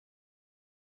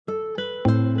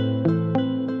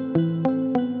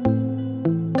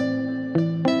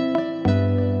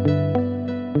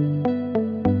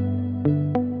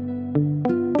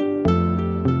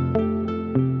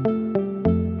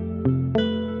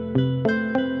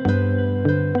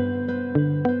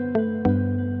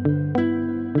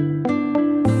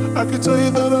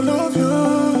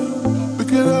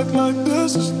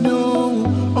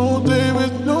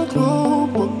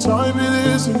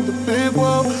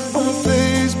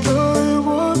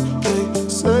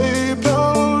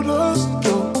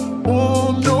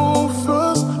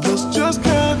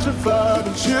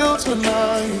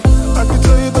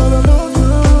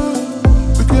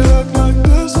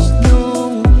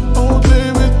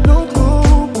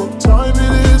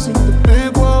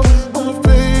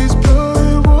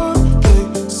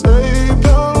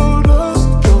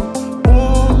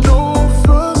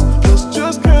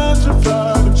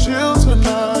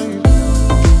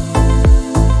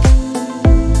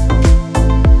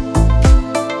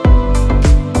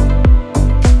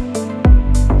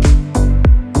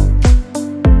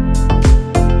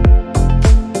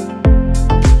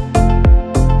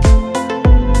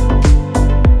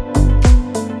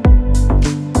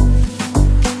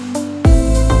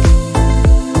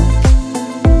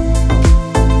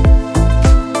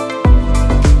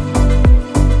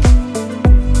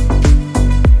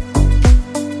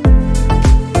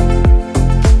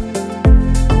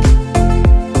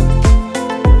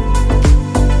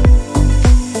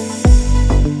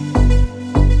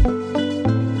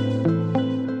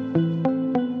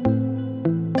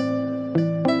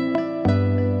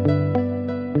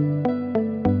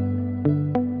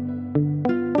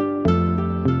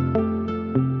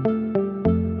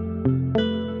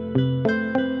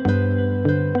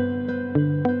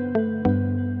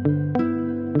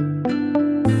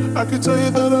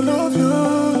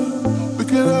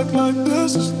act like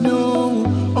this is new.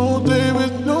 All day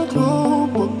with no clue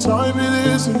what time it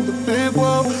is in the big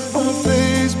world. On the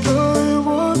face, but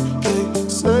what they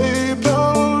say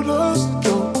about us.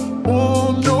 Don't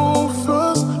want no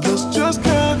fuss. Let's just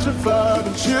catch a vibe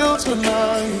and chill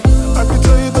tonight. I can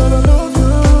tell you that I love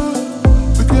you.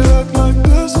 We can act like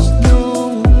this is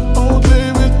new. All day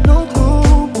with no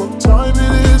clue what time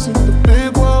it is in the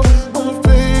big world. On the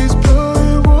face,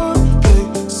 but what they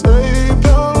say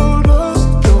about us.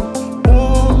 Don't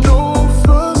want no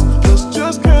fuss. Let's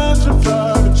just catch a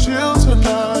vibe and chill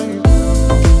tonight.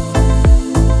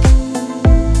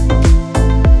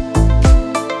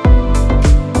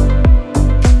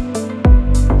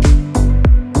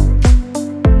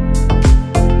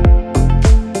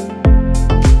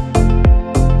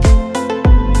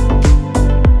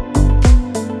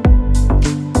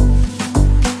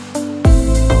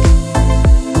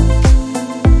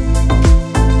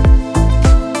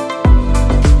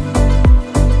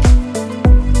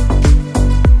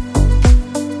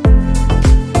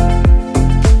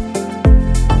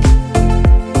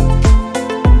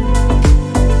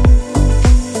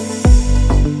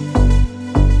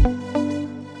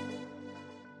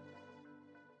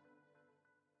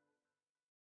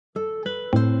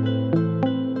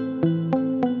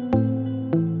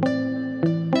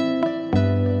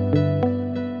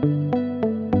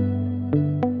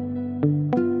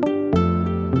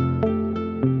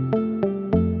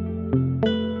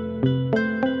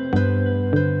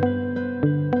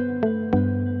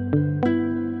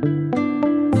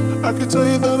 I can tell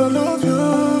you that I love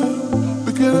you.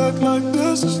 We can act like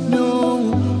this is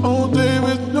new. All day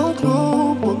with no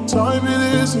clue what time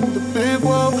it is in the big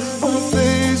world. On the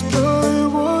face,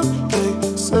 but what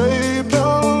they say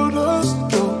about us.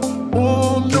 Don't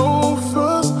want no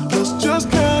fuss. Let's just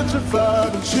catch a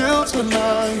vibe and chill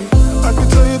tonight. I can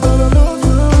tell you that I love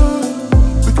you.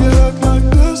 We can act like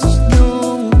this is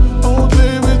new. All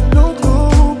day with no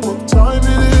clue what time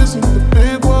it is in the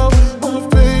big world. On the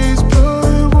face,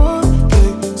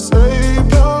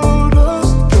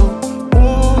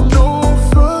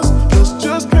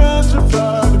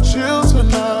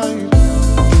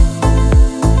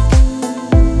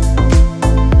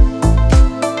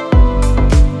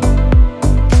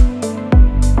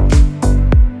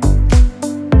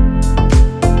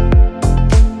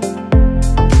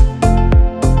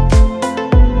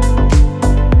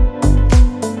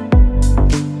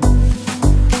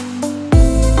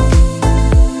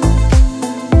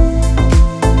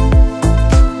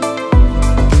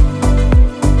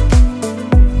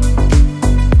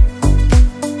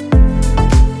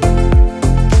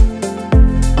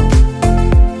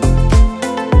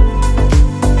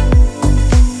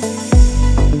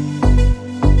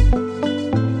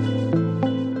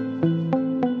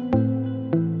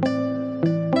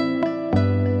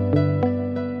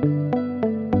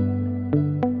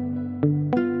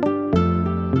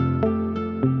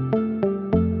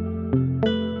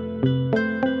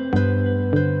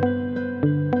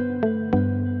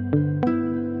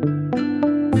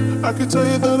 I can tell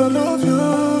you that I love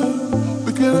you.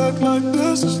 We can act like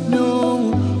this is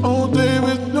new. All day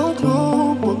with no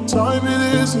clue what time it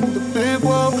is in the big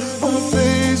world. On the